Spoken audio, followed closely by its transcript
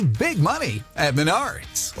Big money at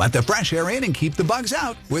Menards. Let the fresh air in and keep the bugs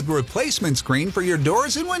out with replacement screen for your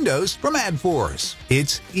doors and windows from AdForce.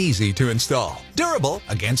 It's easy to install, durable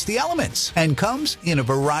against the elements, and comes in a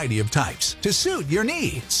variety of types to suit your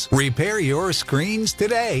needs. Repair your screens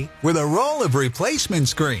today with a roll of replacement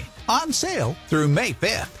screen on sale through May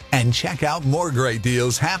 5th. And check out more great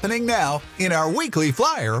deals happening now in our weekly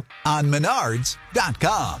flyer on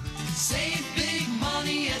Menards.com. Save big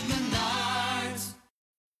money at Menards.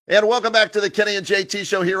 And welcome back to the Kenny and JT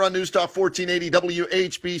Show here on News Talk 1480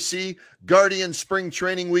 WHBC. Guardian Spring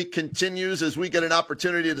Training Week continues as we get an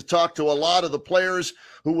opportunity to talk to a lot of the players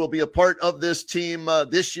who will be a part of this team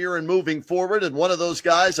this year and moving forward. And one of those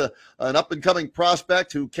guys, an up-and-coming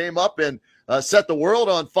prospect who came up and set the world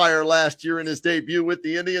on fire last year in his debut with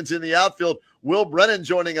the Indians in the outfield, Will Brennan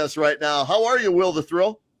joining us right now. How are you, Will the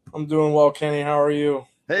Thrill? I'm doing well, Kenny. How are you?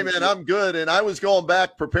 Hey, man, I'm good. And I was going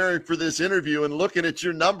back preparing for this interview and looking at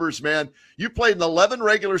your numbers, man. You played in 11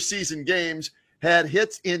 regular season games, had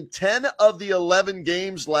hits in 10 of the 11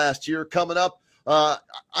 games last year coming up.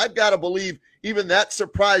 I've got to believe even that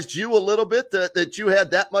surprised you a little bit that you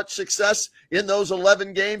had that much success in those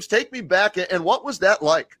 11 games. Take me back, and what was that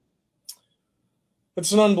like?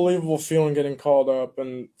 It's an unbelievable feeling getting called up,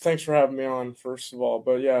 and thanks for having me on, first of all.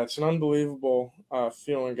 But, yeah, it's an unbelievable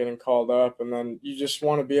feeling getting called up, and then you just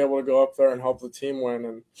want to be able to go up there and help the team win.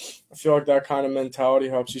 And I feel like that kind of mentality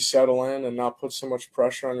helps you settle in and not put so much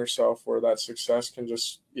pressure on yourself where that success can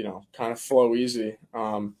just, kind of flow easy.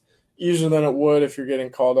 Easier than it would if you're getting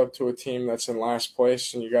called up to a team that's in last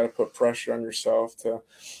place and you got to put pressure on yourself to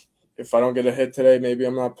 – if I don't get a hit today, maybe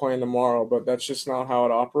I'm not playing tomorrow, but that's just not how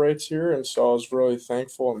it operates here. And so I was really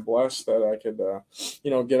thankful and blessed that I could,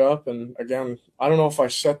 get up. And again, I don't know if I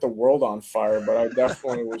set the world on fire, but I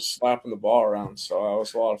definitely was slapping the ball around. So that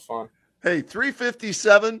was a lot of fun. Hey,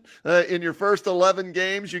 357 in your first 11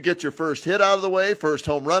 games. You get your first hit out of the way, first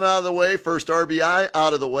home run out of the way, first RBI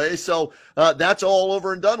out of the way. So that's all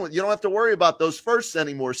over and done with. You don't have to worry about those firsts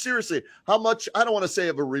anymore. Seriously, how much, I don't want to say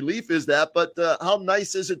of a relief is that, but how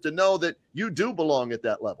nice is it to know that you do belong at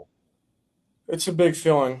that level? It's a big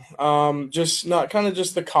feeling. Just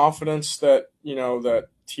the confidence that, that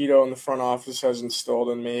Tito in the front office has instilled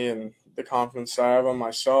in me and the confidence I have on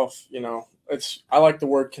myself, I like the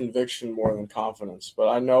word conviction more than confidence, but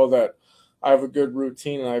I know that I have a good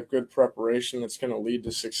routine and I have good preparation that's going to lead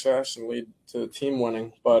to success and lead to the team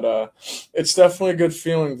winning. But it's definitely a good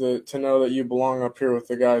feeling to know that you belong up here with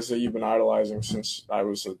the guys that you've been idolizing since I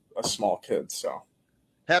was a small kid. So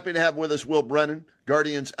happy to have with us Will Brennan,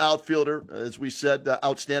 Guardians outfielder, as we said,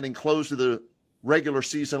 outstanding close to the regular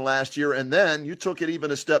season last year, and then you took it even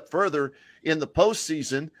a step further in the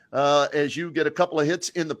postseason as you get a couple of hits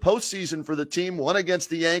in the postseason for the team, one against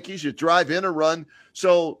the Yankees. You drive in a run.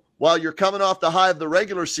 So while you're coming off the high of the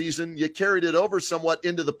regular season, you carried it over somewhat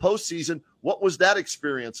into the postseason. What was that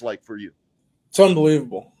experience like for you? It's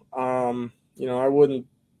unbelievable.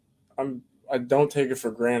 I don't take it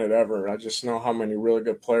for granted ever. I just know how many really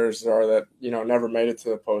good players there are that, never made it to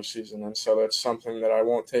the postseason. And so that's something that I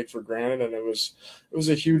won't take for granted. And it was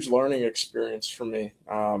a huge learning experience for me.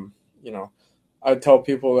 I tell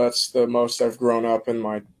people that's the most I've grown up in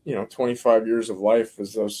my, 25 years of life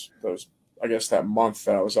is those, I guess that month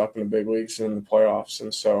that I was up in the big leagues and in the playoffs.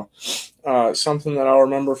 And so something that I'll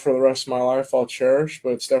remember for the rest of my life, I'll cherish,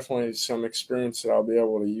 but it's definitely some experience that I'll be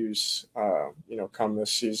able to use, come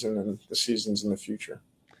this season and the seasons in the future.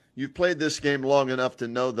 You've played this game long enough to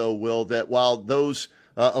know, though, Will, that while those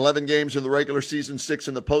 11 games in the regular season, 6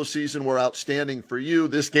 in the postseason were outstanding for you,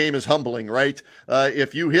 this game is humbling, right?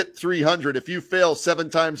 If you hit 300, if you fail 7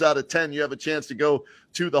 times out of 10, you have a chance to go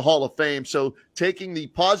to the Hall of Fame. So taking the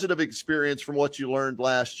positive experience from what you learned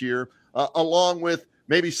last year, along with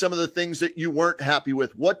maybe some of the things that you weren't happy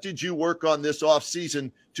with, what did you work on this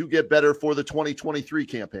offseason to get better for the 2023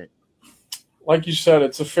 campaign? Like you said,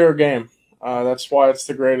 it's a fair game. That's why it's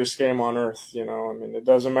the greatest game on earth. It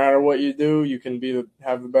doesn't matter what you do. You can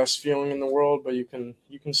have the best feeling in the world, but you can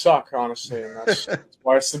suck, honestly, and that's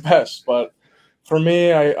why it's the best. But for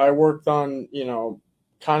me, I worked on,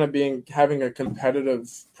 having a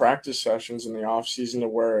competitive practice sessions in the off season to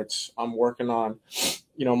where I'm working on,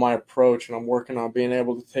 my approach, and I'm working on being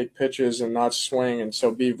able to take pitches and not swing. And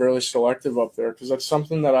so be really selective up there. Cause that's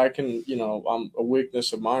something that I can, a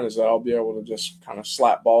weakness of mine is that I'll be able to just kind of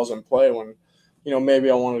slap balls in play when,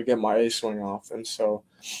 maybe I wanted to get my A swing off. And so,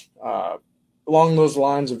 along those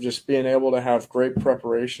lines of just being able to have great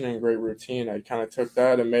preparation and great routine, I kind of took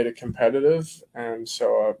that and made it competitive. And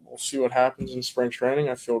so we'll see what happens in spring training.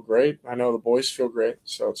 I feel great. I know the boys feel great.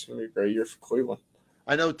 So it's going to be a great year for Cleveland.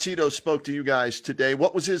 I know Tito spoke to you guys today.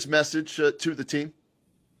 What was his message to the team?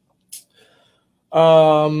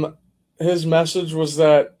 His message was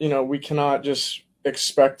that, we cannot just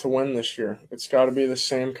expect to win this year. It's got to be the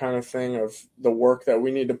same kind of thing of the work that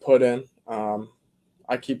we need to put in.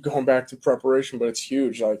 I keep going back to preparation, but it's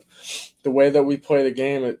huge. Like the way that we play the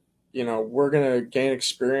game, we're going to gain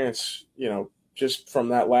experience, just from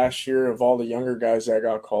that last year of all the younger guys that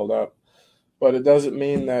got called up. But it doesn't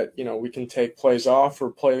mean that, we can take plays off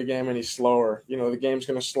or play the game any slower. The game's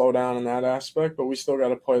going to slow down in that aspect, but we still got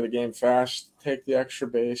to play the game fast, take the extra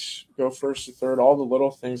base, go first to third, all the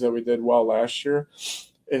little things that we did well last year.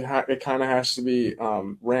 It kind of has to be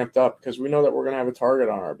ramped up because we know that we're going to have a target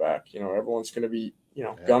on our back. Everyone's going to be,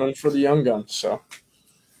 gunning for the young guns. So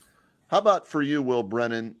How about for you, Will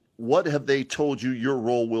Brennan? What have they told you your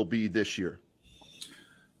role will be this year?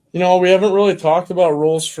 We haven't really talked about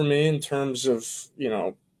roles for me in terms of,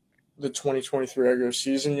 the 2023 regular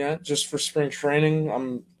season yet. Just for spring training,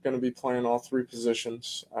 I'm going to be playing all three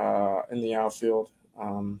positions in the outfield.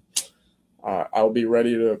 I'll be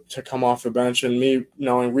ready to come off the bench. And me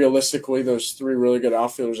knowing realistically those three really good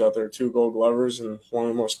outfielders out there, 2 Gold Glovers and one of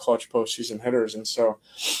the most clutch postseason hitters. And so,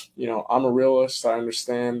 I'm a realist. I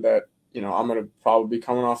understand that, I'm going to probably be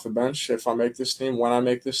coming off the bench if I make this team, when I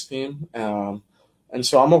make this team. And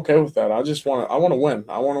so I'm okay with that. I want to win.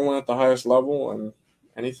 I want to win at the highest level, and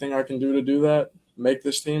anything I can do to do that, make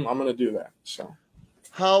this team, I'm going to do that. So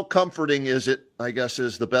how comforting is it, I guess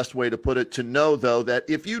is the best way to put it, to know, though, that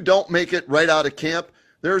if you don't make it right out of camp,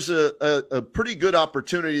 there's a pretty good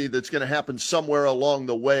opportunity that's going to happen somewhere along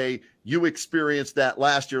the way. You experienced that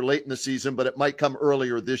last year late in the season, but it might come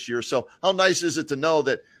earlier this year. So how nice is it to know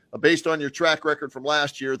that based on your track record from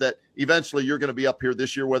last year, that eventually you're going to be up here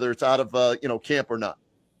this year, whether it's out of camp or not?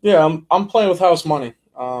 Yeah, I'm playing with house money.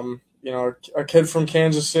 A kid from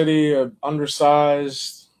Kansas City,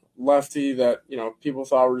 undersized lefty that people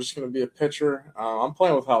thought were just going to be a pitcher. I'm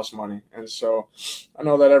playing with house money, and so I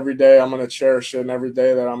know that every day I'm going to cherish it, and every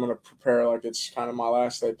day that I'm going to prepare like it's kind of my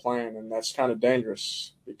last day playing, and that's kind of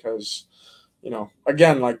dangerous because.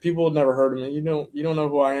 Again, like people had never heard of me. You don't know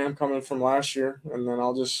who I am coming from last year, and then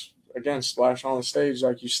I'll just again splash on the stage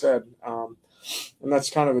like you said, and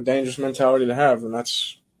that's kind of a dangerous mentality to have, and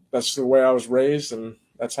that's the way I was raised, and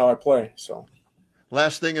that's how I play. So,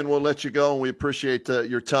 last thing, and we'll let you go, and we appreciate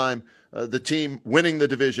your time. The team winning the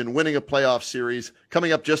division, winning a playoff series,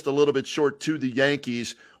 coming up just a little bit short to the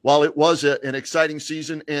Yankees. While it was an exciting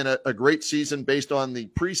season and a great season based on the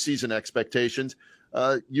preseason expectations,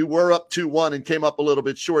 you were up 2-1 and came up a little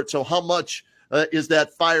bit short. So how much is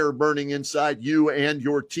that fire burning inside you and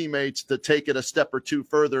your teammates to take it a step or two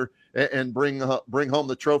further and bring home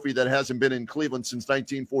the trophy that hasn't been in Cleveland since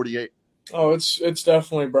 1948? Oh, it's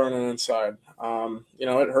definitely burning inside. It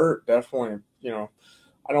hurt, definitely.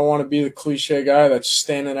 I don't want to be the cliche guy that's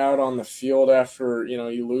standing out on the field after,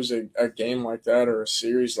 you lose a game like that or a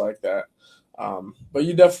series like that. But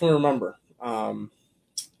you definitely remember.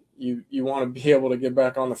 You want to be able to get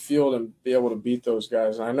back on the field and be able to beat those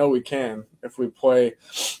guys. And I know we can if we play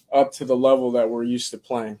up to the level that we're used to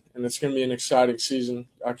playing. And it's going to be an exciting season.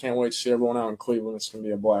 I can't wait to see everyone out in Cleveland. It's going to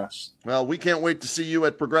be a blast. Well, we can't wait to see you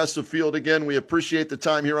at Progressive Field again. We appreciate the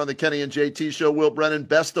time here on the Kenny and JT Show. Will Brennan,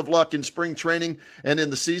 best of luck in spring training and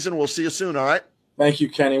in the season. We'll see you soon, all right? Thank you,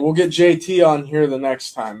 Kenny. We'll get JT on here the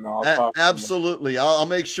next time, though. Absolutely. I'll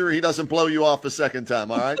make sure he doesn't blow you off a second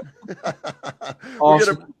time, all right?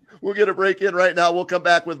 Awesome. We'll get a break in right now. We'll come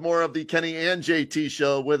back with more of the Kenny and JT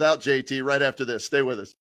Show without JT right after this. Stay with us.